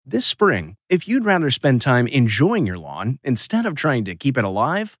This spring, if you'd rather spend time enjoying your lawn instead of trying to keep it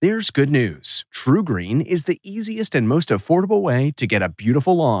alive, there's good news. TruGreen is the easiest and most affordable way to get a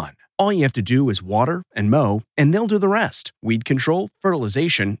beautiful lawn. All you have to do is water and mow, and they'll do the rest. Weed control,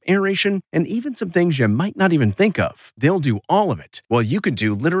 fertilization, aeration, and even some things you might not even think of. They'll do all of it, while you can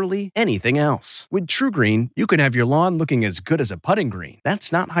do literally anything else. With TruGreen, you can have your lawn looking as good as a putting green.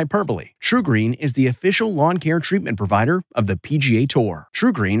 That's not hyperbole. TruGreen is the official lawn care treatment provider of the PGA Tour.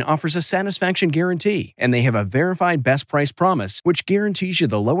 TruGreen offers a satisfaction guarantee, and they have a verified best price promise, which guarantees you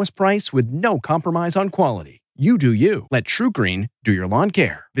the lowest price with no compromise on quality. You do you. Let TruGreen do your lawn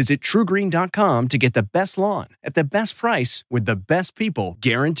care. Visit TruGreen.com to get the best lawn at the best price with the best people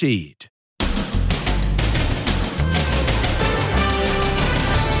guaranteed.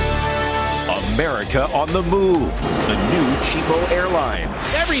 America on the move. The new cheapo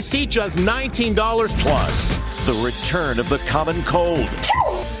airlines. Every seat just $19 plus. The return of the common cold.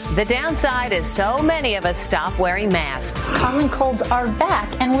 The downside is so many of us stop wearing masks. Common colds are back,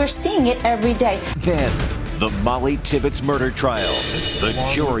 and we're seeing it every day. Then, the Molly Tibbetts murder trial. The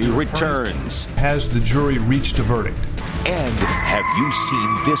jury returns. Has the jury reached a verdict? And have you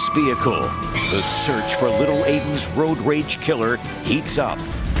seen this vehicle? The search for little Aiden's road rage killer heats up.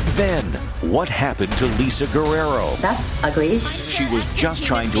 Then, what happened to Lisa Guerrero? That's ugly. She was just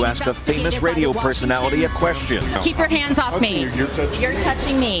trying to ask a famous radio personality a question. Keep your hands off me. You're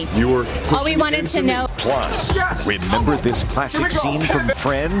touching me. You were all we wanted to know. Plus, remember this classic scene from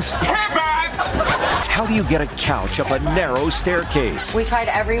Friends? How do you get a couch up a narrow staircase? We tried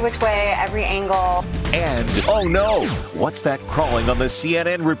every which way, every angle. And, oh no, what's that crawling on the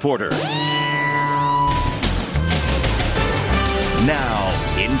CNN reporter? Now,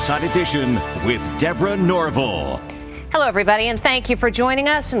 Inside Edition with Deborah Norville. Hello, everybody, and thank you for joining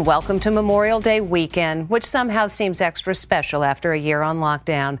us, and welcome to Memorial Day weekend, which somehow seems extra special after a year on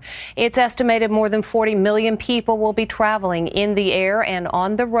lockdown. It's estimated more than 40 million people will be traveling in the air and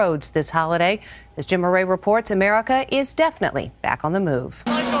on the roads this holiday. As Jim Murray reports, America is definitely back on the move.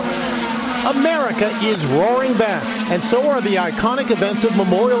 America is roaring back, and so are the iconic events of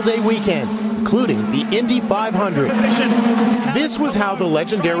Memorial Day weekend, including the Indy 500. This was how the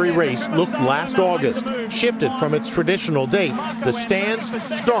legendary race looked last August, shifted from its traditional date, the stands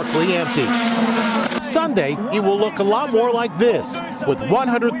starkly empty. Sunday, it will look a lot more like this, with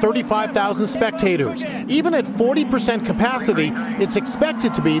 135,000 spectators. Even at 40% capacity, it's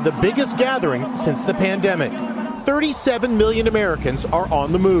expected to be the biggest gathering since the pandemic. 37 million Americans are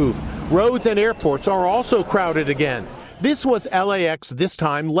on the move. Roads and airports are also crowded again. This was LAX this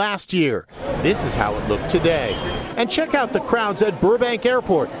time last year. This is how it looked today. And check out the crowds at Burbank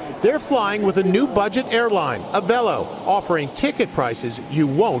Airport. They're flying with a new budget airline, Avelo, offering ticket prices you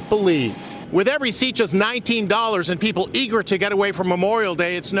won't believe. With every seat just $19 and people eager to get away from Memorial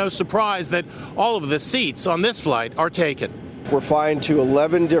Day, it's no surprise that all of the seats on this flight are taken. We're flying to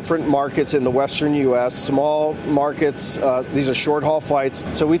 11 different markets in the western U.S., small markets. These are short-haul flights.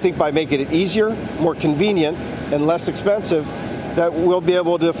 So we think by making it easier, more convenient, and less expensive, that we'll be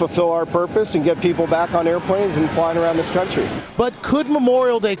able to fulfill our purpose and get people back on airplanes and flying around this country. But could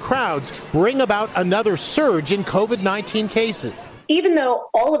Memorial Day crowds bring about another surge in COVID-19 cases? Even though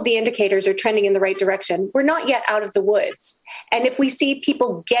all of the indicators are trending in the right direction, we're not yet out of the woods. And if we see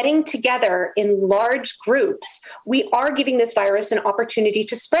people getting together in large groups, we are giving this virus an opportunity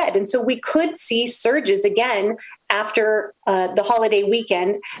to spread. And so we could see surges again after the holiday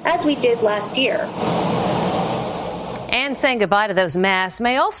weekend, as we did last year. And saying goodbye to those masks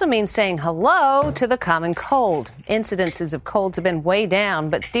may also mean saying hello to the common cold. Incidences of colds have been way down,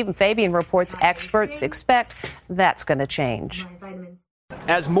 but Stephen Fabian reports experts expect that's going to change.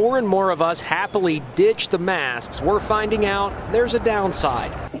 As more and more of us happily ditch the masks, we're finding out there's a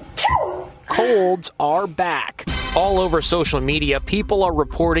downside. Colds are back. All over social media, people are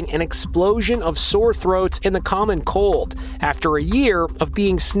reporting an explosion of sore throats in the common cold after a year of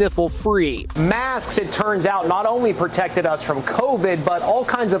being sniffle-free. Masks, it turns out, not only protected us from COVID, but all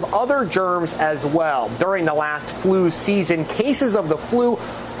kinds of other germs as well. During the last flu season, cases of the flu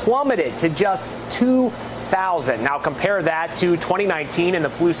plummeted to just 2,000. Now compare that to 2019 and the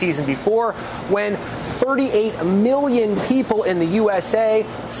flu season before, when 38 million people in the USA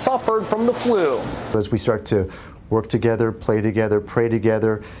suffered from the flu. As we start to work together, play together, pray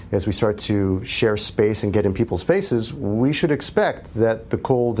together, as we start to share space and get in people's faces, we should expect that the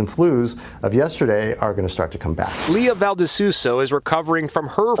colds and flus of yesterday are going to start to come back. Leah Valdisuso is recovering from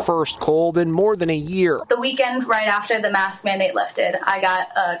her first cold in more than a year. The weekend right after the mask mandate lifted, I got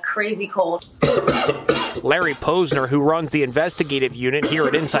a crazy cold. Larry Posner, who runs the investigative unit here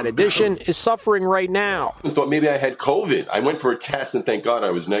at Inside Edition, is suffering right now. I thought maybe I had COVID. I went for a test and thank God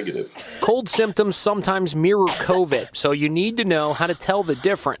I was negative. Cold symptoms sometimes mirror COVID, so you need to know how to tell the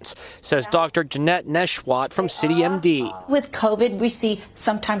difference, says Dr. Jeanette Neshwat from CityMD. With COVID, we see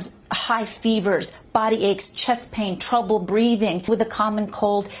sometimes high fevers, body aches, chest pain, trouble breathing. With a common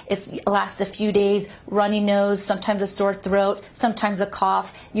cold, it lasts a few days, runny nose, sometimes a sore throat, sometimes a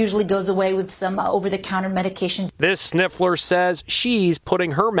cough, usually goes away with some over-the-counter medications. This sniffler says she's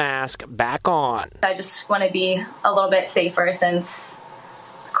putting her mask back on. I just want to be a little bit safer since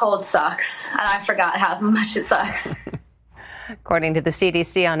cold sucks, and I forgot how much it sucks. According to the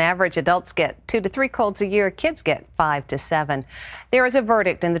CDC, on average, adults get 2 to 3 colds a year. Kids get 5 to 7. There is a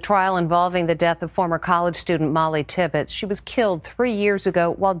verdict in the trial involving the death of former college student Molly Tibbetts. She was killed 3 years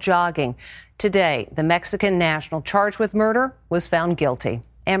ago while jogging. Today, the Mexican national charged with murder was found guilty.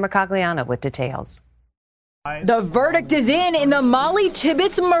 Ann Mercogliano with details. The verdict is in the Molly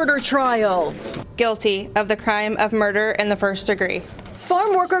Tibbetts murder trial. Guilty of the crime of murder in the first degree.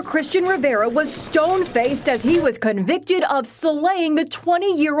 Farm worker Christian Rivera was stone-faced as he was convicted of slaying the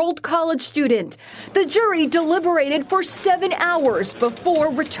 20-year-old college student. The jury deliberated for 7 hours before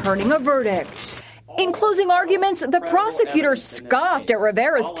returning a verdict. In closing arguments, the prosecutor scoffed at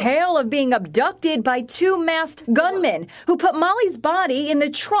Rivera's tale of being abducted by 2 masked gunmen who put Molly's body in the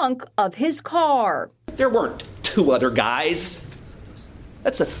trunk of his car. There weren't 2 other guys.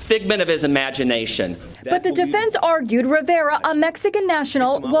 That's a figment of his imagination. But the defense argued Rivera, a Mexican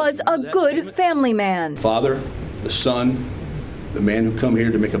national, was a good family man. Father, the son, the man who come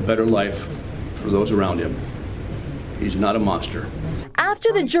here to make a better life for those around him. He's not a monster.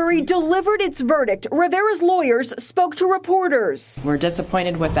 After the jury delivered its verdict, Rivera's lawyers spoke to reporters. We're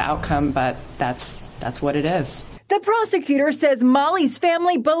disappointed with the outcome, but that's what it is. The prosecutor says Molly's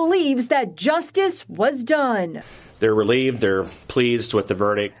family believes that justice was done. They're relieved. They're pleased with the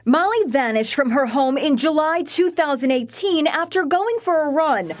verdict. Molly vanished from her home in July 2018 after going for a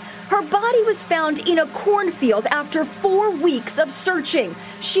run. Her body was found in a cornfield after 4 weeks of searching.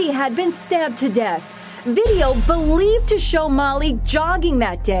 She had been stabbed to death. Video believed to show Molly jogging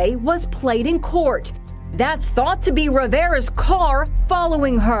that day was played in court. That's thought to be Rivera's car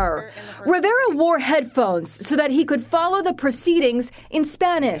following her. Rivera wore headphones so that he could follow the proceedings in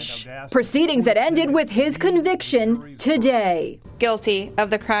Spanish. Proceedings that ended with his conviction today. Guilty of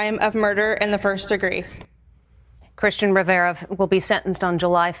the crime of murder in the first degree. Christian Rivera will be sentenced on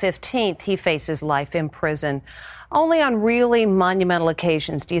July 15th. He faces life in prison. Only on really monumental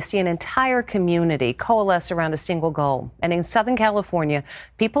occasions do you see an entire community coalesce around a single goal. And in Southern California,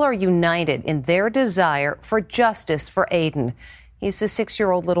 people are united in their desire for justice for Aiden. He's the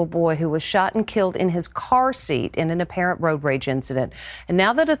 6-year-old little boy who was shot and killed in his car seat in an apparent road rage incident. And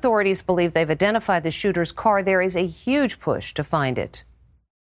now that authorities believe they've identified the shooter's car, there is a huge push to find it.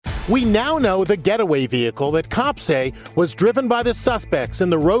 We now know the getaway vehicle that cops say was driven by the suspects in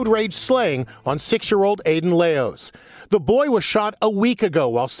the road rage slaying on 6-year-old Aiden Leos. The boy was shot a week ago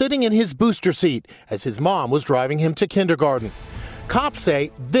while sitting in his booster seat as his mom was driving him to kindergarten. Cops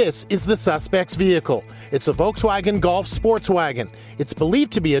say this is the suspect's vehicle. It's a Volkswagen Golf sports wagon. It's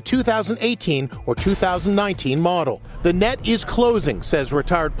believed to be a 2018 or 2019 model. The net is closing, says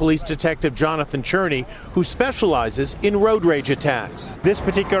retired police detective Jonathan Cherney, who specializes in road rage attacks. This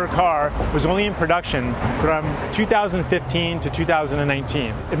particular car was only in production from 2015 to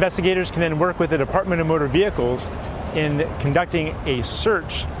 2019. Investigators can then work with the Department of Motor Vehicles in conducting a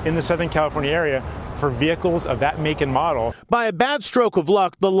search in the Southern California area for vehicles of that make and model. By a bad stroke of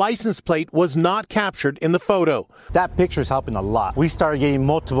luck, the license plate was not captured in the photo. That picture is helping a lot. We started getting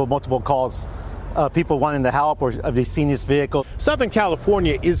multiple calls. People wanting to help or have they seen this vehicle. Southern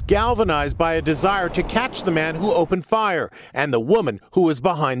California is galvanized by a desire to catch the man who opened fire and the woman who was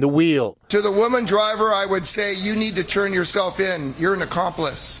behind the wheel. To the woman driver, I would say you need to turn yourself in. You're an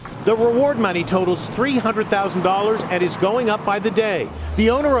accomplice. The reward money totals $300,000 and is going up by the day. The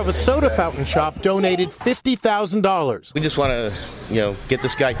owner of a soda fountain shop donated $50,000. We just want to, get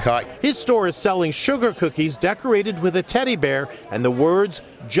this guy caught. His store is selling sugar cookies decorated with a teddy bear and the words,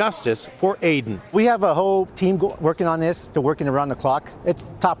 "Justice for Aiden." We have a whole team working on this. They're working around the clock.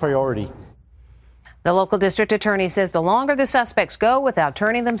 It's top priority. The local district attorney says the longer the suspects go without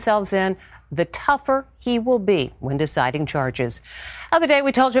turning themselves in, the tougher he will be when deciding charges. Other day,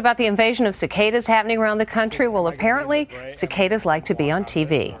 we told you about the invasion of cicadas happening around the country. Well, apparently, cicadas like to be on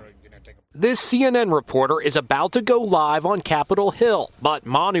TV. This CNN reporter is about to go live on Capitol Hill, but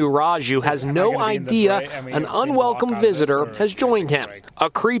Manu Raju has no idea an unwelcome visitor has joined him. A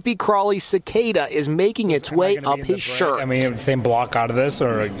creepy, crawly cicada is making its way up his shirt. I mean, same block out of this,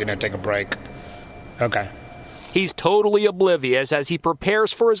 or take a break? Okay. He's totally oblivious as he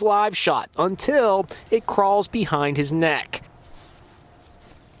prepares for his live shot until it crawls behind his neck.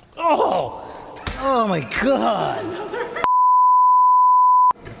 Oh my God.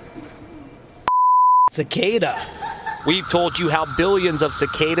 Cicada. We've told you how billions of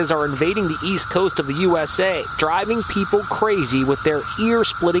cicadas are invading the east coast of the USA, driving people crazy with their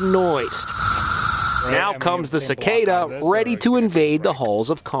ear-splitting noise. Right. Now comes the cicada, ready to invade the halls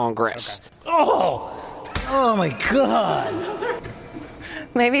of Congress. Okay. Oh my God.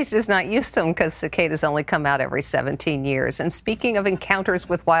 Maybe he's just not used to them because cicadas only come out every 17 years. And speaking of encounters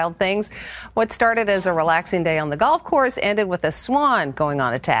with wild things, what started as a relaxing day on the golf course ended with a swan going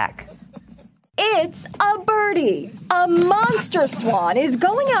on attack. It's a birdie. A monster swan is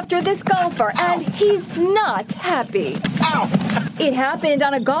going after this golfer, and he's not happy. Ow. It happened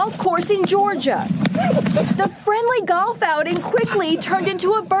on a golf course in Georgia. The friendly golf outing quickly turned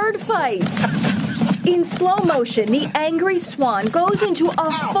into a bird fight. In slow motion, the angry swan goes into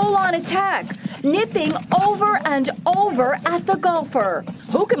a full-on attack, nipping over and over at the golfer.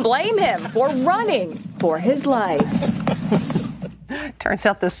 Who can blame him for running for his life? Turns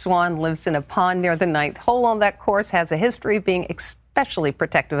out the swan lives in a pond near the ninth hole on that course, has a history of being especially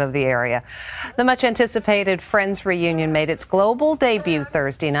protective of the area. The much-anticipated Friends reunion made its global debut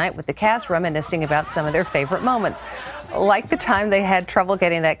Thursday night, with the cast reminiscing about some of their favorite moments, like the time they had trouble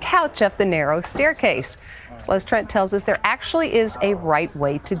getting that couch up the narrow staircase. As Les Trent tells us, there actually is a right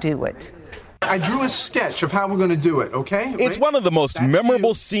way to do it. I drew a sketch of how we're going to do it, okay? It's one of the most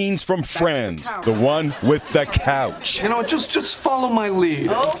memorable scenes from Friends, the one with the couch. You know, just follow my lead.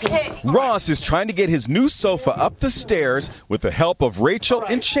 Okay. Ross is trying to get his new sofa up the stairs with the help of Rachel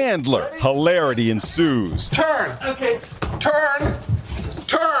and Chandler. Hilarity ensues. Turn. Okay. Turn.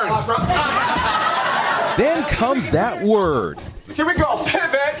 Then comes that word. Here we go.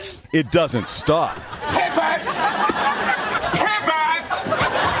 Pivot. It doesn't stop. Pivot.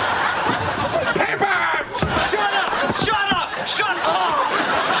 Shut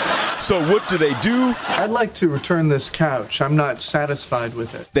up! So what do? I'd like to return this couch. I'm not satisfied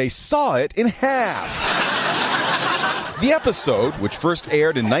with it. They saw it in half. The episode, which first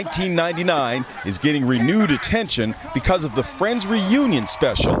aired in 1999, is getting renewed attention because of the Friends reunion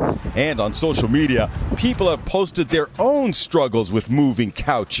special. And on social media, people have posted their own struggles with moving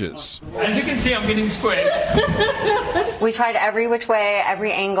couches. As you can see, I'm getting squished. We tried every which way,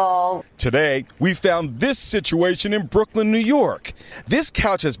 every angle. Today, we found this situation in Brooklyn, New York. This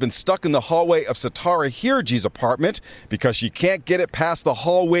couch has been stuck in the hallway of Satara Hirji's apartment because she can't get it past the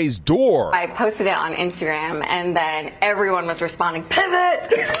hallway's door. I posted it on Instagram, and then everyone was responding, pivot!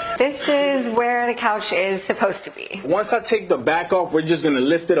 This is where the couch is supposed to be. Once I take the back off, we're just going to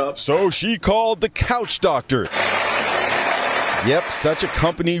lift it up. So she called the couch doctor. Yep, such a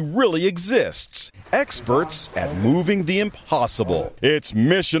company really exists. Experts at moving the impossible. It's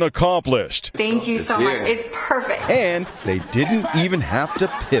mission accomplished. Thank you so much. It's perfect. And they didn't even have to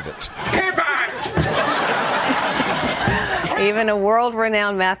pivot. Even a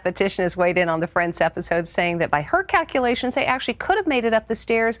world-renowned mathematician has weighed in on the Friends episode, saying that by her calculations, they actually could have made it up the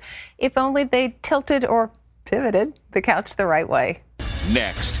stairs if only they tilted or pivoted the couch the right way.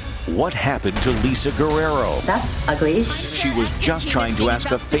 Next, what happened to Lisa Guerrero? That's ugly. She was just trying to ask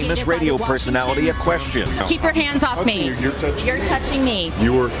a famous radio personality a question. Keep your hands off me. You're touching me.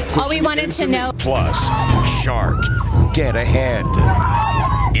 You were all we wanted to know. Plus, Shark, dead ahead.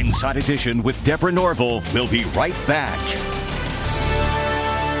 Inside Edition with Deborah Norville. We'll be right back.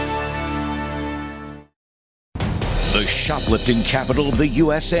 The shoplifting capital of the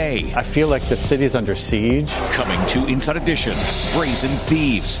USA. I feel like the city is under siege. Coming to Inside Edition, brazen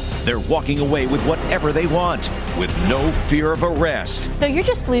thieves. They're walking away with whatever they want, with no fear of arrest. So you're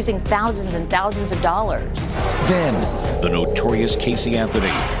just losing thousands and thousands of dollars. Then, the notorious Casey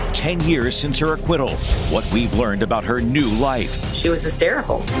Anthony. 10 years since her acquittal. What we've learned about her new life. She was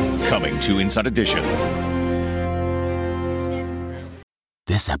hysterical. Coming to Inside Edition.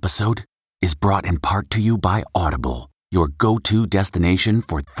 This episode is brought in part to you by Audible, your go-to destination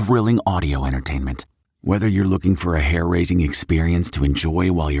for thrilling audio entertainment. Whether you're looking for a hair-raising experience to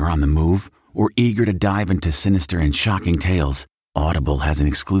enjoy while you're on the move or eager to dive into sinister and shocking tales, Audible has an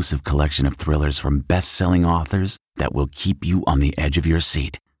exclusive collection of thrillers from best-selling authors that will keep you on the edge of your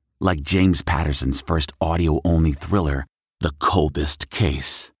seat. Like James Patterson's first audio-only thriller, The Coldest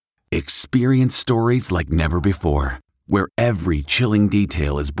Case. Experience stories like never before, where every chilling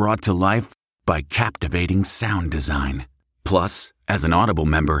detail is brought to life by captivating sound design. Plus, as an Audible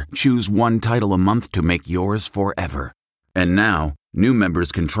member, choose one title a month to make yours forever. And now, new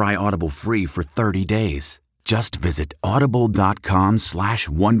members can try Audible free for 30 days. Just visit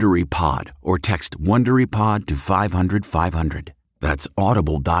audible.com/WonderyPod or text WonderyPod to 500-500. That's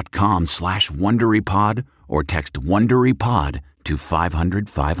audible.com/WonderyPod or text WonderyPod to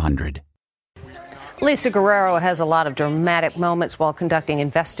 500-500. Lisa Guerrero has a lot of dramatic moments while conducting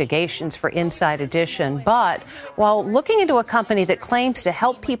investigations for Inside Edition. But while looking into a company that claims to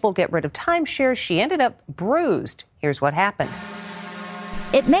help people get rid of timeshares, she ended up bruised. Here's what happened.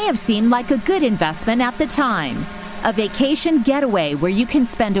 It may have seemed like a good investment at the time. A vacation getaway where you can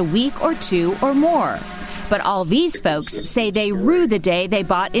spend a week or two or more. But all these folks say they rue the day they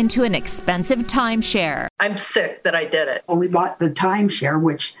bought into an expensive timeshare. I'm sick that I did it. Well, we bought the timeshare,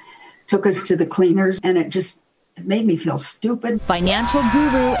 which took us to the cleaners, and it made me feel stupid. Financial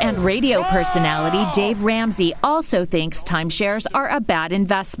guru and radio personality Dave Ramsey also thinks timeshares are a bad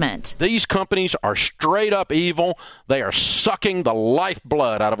investment. These companies are straight up evil. They are sucking the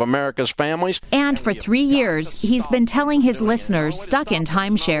lifeblood out of America's families. And for 3 years, he's been telling his listeners stuck in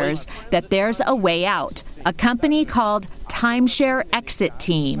timeshares that there's a way out. A company called Timeshare Exit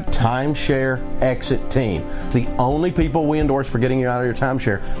Team. Timeshare Exit Team. The only people we endorse for getting you out of your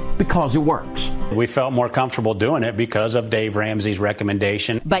timeshare because it works. We felt more comfortable doing it because of Dave Ramsey's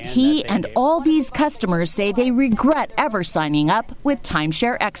recommendation. But he and all these customers say they regret ever signing up with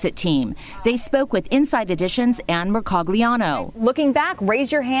Timeshare Exit Team. They spoke with Inside Edition's Ann Mercogliano. Looking back,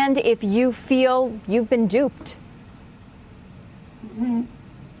 raise your hand if you feel you've been duped. Mm-hmm.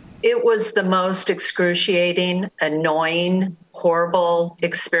 It was the most excruciating, annoying, horrible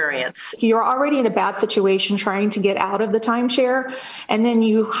experience. You're already in a bad situation trying to get out of the timeshare, and then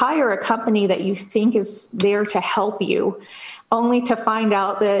you hire a company that you think is there to help you, only to find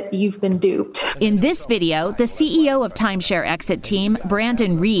out that you've been duped. In this video, the CEO of Timeshare Exit Team,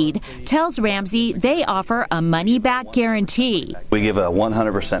 Brandon Reed, tells Ramsey they offer a money-back guarantee. We give a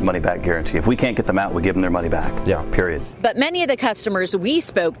 100% money-back guarantee. If we can't get them out, we give them their money back. Yeah. Period. But many of the customers we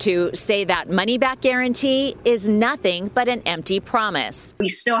spoke to say that money-back guarantee is nothing but an empty promise. We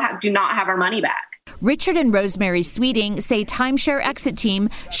still do not have our money back. Richard and Rosemary Sweeting say Timeshare Exit Team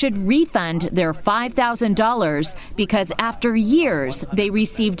should refund their $5,000 because after years they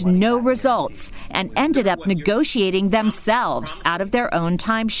received no results and ended up negotiating themselves out of their own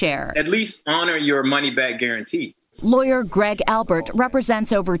timeshare. At least honor your money-back guarantee. Lawyer Greg Albert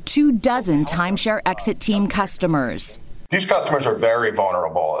represents over 24 Timeshare Exit Team customers. These customers are very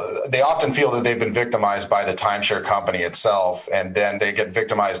vulnerable. They often feel that they've been victimized by the timeshare company itself, and then they get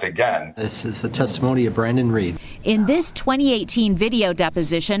victimized again. This is the testimony of Brandon Reed. In this 2018 video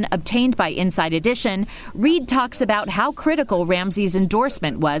deposition obtained by Inside Edition, Reed talks about how critical Ramsey's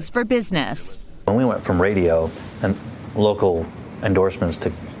endorsement was for business. When we went from radio and local endorsements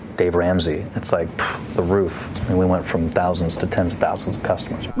to Dave Ramsey, it's like the roof. I mean, we went from thousands to tens of thousands of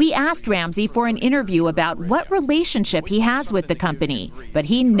customers. We asked Ramsey for an interview about what relationship he has with the company, but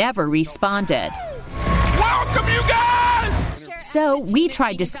he never responded. Welcome, you guys! So we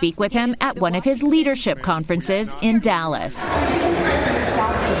tried to speak with him at one of his leadership conferences in Dallas. I'm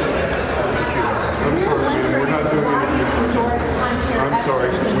sorry,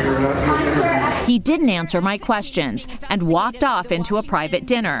 we are not doing interviews. He didn't answer my questions and walked off into a private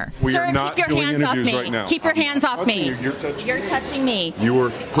dinner. We Sir, are not keep your doing hands off interviews me. right now. Keep your hands off me. You're touching me. You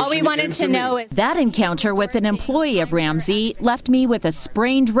were All we wanted to know is that encounter with an employee of Ramsey left me with a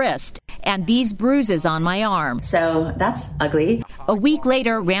sprained wrist and these bruises on my arm. So that's ugly. A week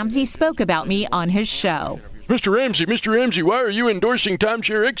later, Ramsey spoke about me on his show. Mr. Ramsey, why are you endorsing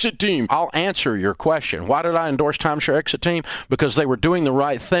Timeshare Exit Team? I'll answer your question. Why did I endorse Timeshare Exit Team? Because they were doing the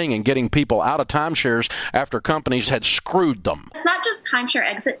right thing and getting people out of timeshares after companies had screwed them. It's not just Timeshare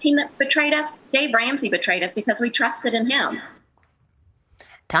Exit Team that betrayed us. Dave Ramsey betrayed us because we trusted in him.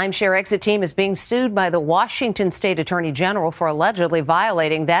 Timeshare Exit Team is being sued by the Washington State Attorney General for allegedly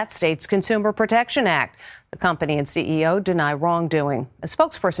violating that state's Consumer Protection Act. The company and CEO deny wrongdoing. A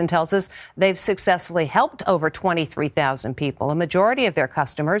spokesperson tells us they've successfully helped over 23,000 people, a majority of their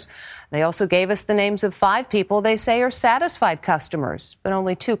customers. They also gave us the names of 5 people they say are satisfied customers, but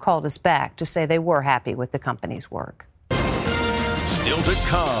only 2 called us back to say they were happy with the company's work. Still to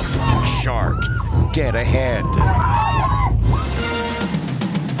come, Shark, dead ahead.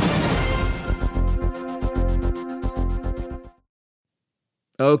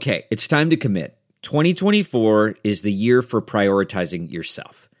 Okay, it's time to commit. 2024 is the year for prioritizing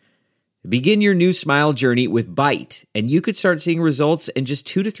yourself. Begin your new smile journey with Byte, and you could start seeing results in just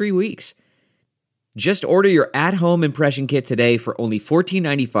 2 to 3 weeks. Just order your at-home impression kit today for only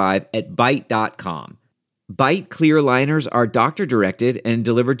 $14.95 at Byte.com. Byte clear liners are doctor-directed and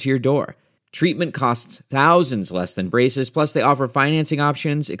delivered to your door. Treatment costs thousands less than braces, plus they offer financing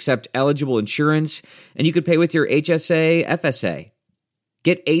options, accept eligible insurance, and you could pay with your HSA, FSA.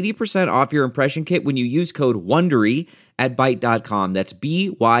 Get 80% off your impression kit when you use code WONDERY at Byte.com. That's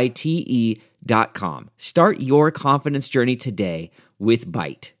BYTE.com. Start your confidence journey today with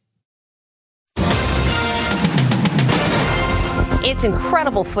Byte. It's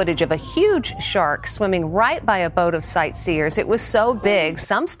incredible footage of a huge shark swimming right by a boat of sightseers. It was so big,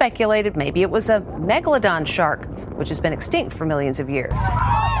 some speculated maybe it was a megalodon shark, which has been extinct for millions of years.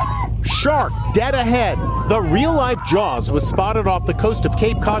 Shark dead ahead. The real-life Jaws was spotted off the coast of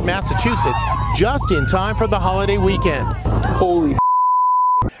Cape Cod, Massachusetts, just in time for the holiday weekend. Holy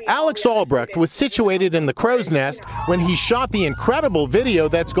Alex Albrecht was situated in the crow's nest when he shot the incredible video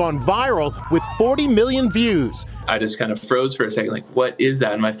that's gone viral with 40 million views. I just kind of froze for a second, like, what is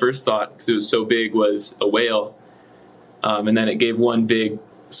that? And my first thought, because it was so big, was a whale. And then it gave one big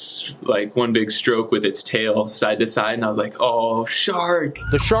stroke with its tail side to side, and I was like, oh, shark.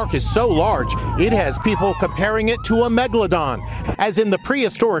 The shark is so large, it has people comparing it to a megalodon, as in the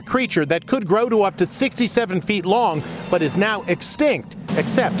prehistoric creature that could grow to up to 67 feet long, but is now extinct,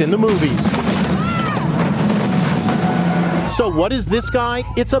 except in the movies. So what is this guy?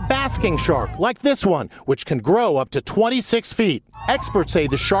 It's a basking shark, like this one, which can grow up to 26 feet. Experts say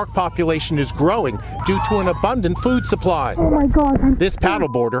the shark population is growing due to an abundant food supply. Oh my God. This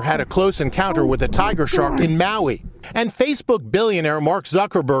paddleboarder had a close encounter with a tiger shark in Maui. And Facebook billionaire Mark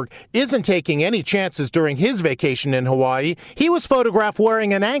Zuckerberg isn't taking any chances during his vacation in Hawaii. He was photographed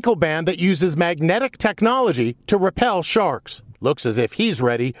wearing an ankle band that uses magnetic technology to repel sharks. Looks as if he's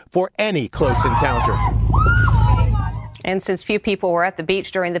ready for any close encounter. And since few people were at the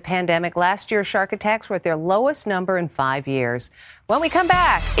beach during the pandemic, last year's shark attacks were at their lowest number in 5 years. When we come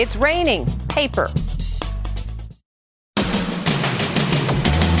back, it's raining paper.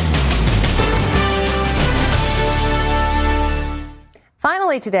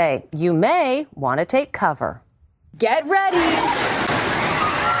 Finally today, you may want to take cover. Get ready.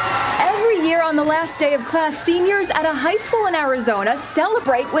 Every year on the last day of class, seniors at a high school in Arizona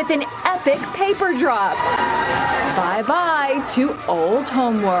celebrate with an epic paper drop. Bye-bye to old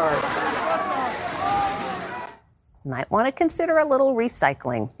homework. Might want to consider a little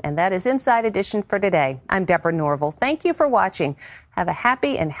recycling. And that is Inside Edition for today. I'm Deborah Norville. Thank you for watching. Have a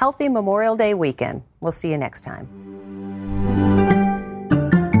happy and healthy Memorial Day weekend. We'll see you next time.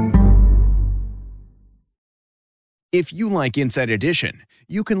 If you like Inside Edition,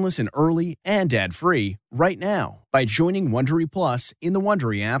 you can listen early and ad-free right now by joining Wondery Plus in the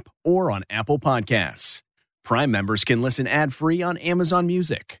Wondery app or on Apple Podcasts. Prime members can listen ad-free on Amazon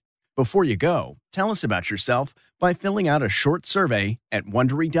Music. Before you go, tell us about yourself by filling out a short survey at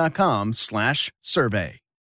Wondery.com/survey.